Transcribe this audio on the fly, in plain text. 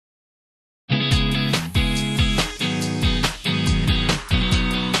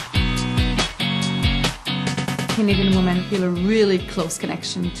Canadian women feel a really close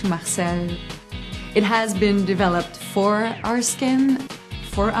connection to Marcelle. It has been developed for our skin,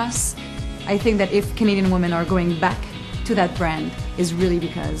 for us. I think that if Canadian women are going back to that brand, is really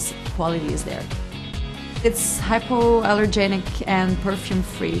because quality is there. It's hypo-allergenic and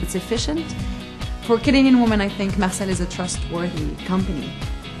perfume-free. It's efficient. For Canadian women, I think Marcelle is a trustworthy company.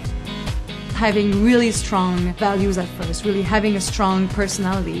 Having really strong values at first, really having a strong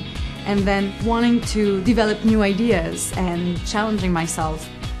personality, and then wanting to develop new ideas and challenging myself.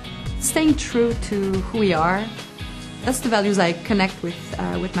 Staying true to who we are. That's the values I connect with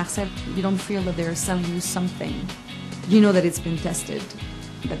Marcelle. You don't feel that they're selling you something. You know that it's been tested,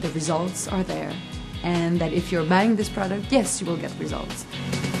 that the results are there, and that if you're buying this product, yes, you will get results.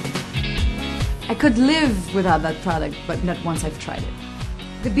 I could live without that product, but not once I've tried it.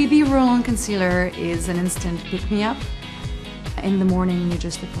 The BB Roll-On Concealer is an instant pick-me-up. In the morning, you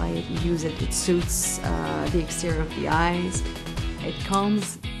just apply it, you use it. It suits the exterior of the eyes. It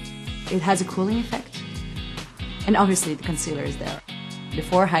calms. It has a cooling effect. And obviously, the concealer is there.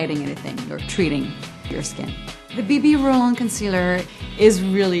 Before hiding anything, you're treating your skin. The BB Roll-On Concealer is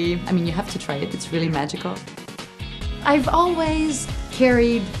really, you have to try it. It's really magical. I've always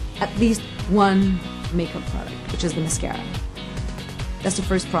carried at least one makeup product, which is the mascara. That's the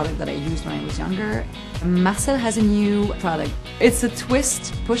first product that I used when I was younger. Marcelle has a new product. It's a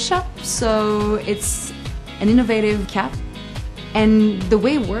twist push-up, so it's an innovative cap. And the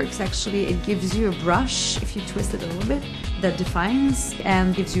way it works, actually, it gives you a brush, if you twist it a little bit, that defines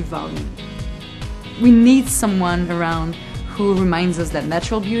and gives you volume. We need someone around who reminds us that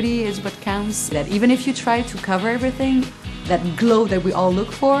natural beauty is what counts, that even if you try to cover everything, that glow that we all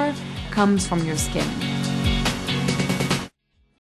look for comes from your skin.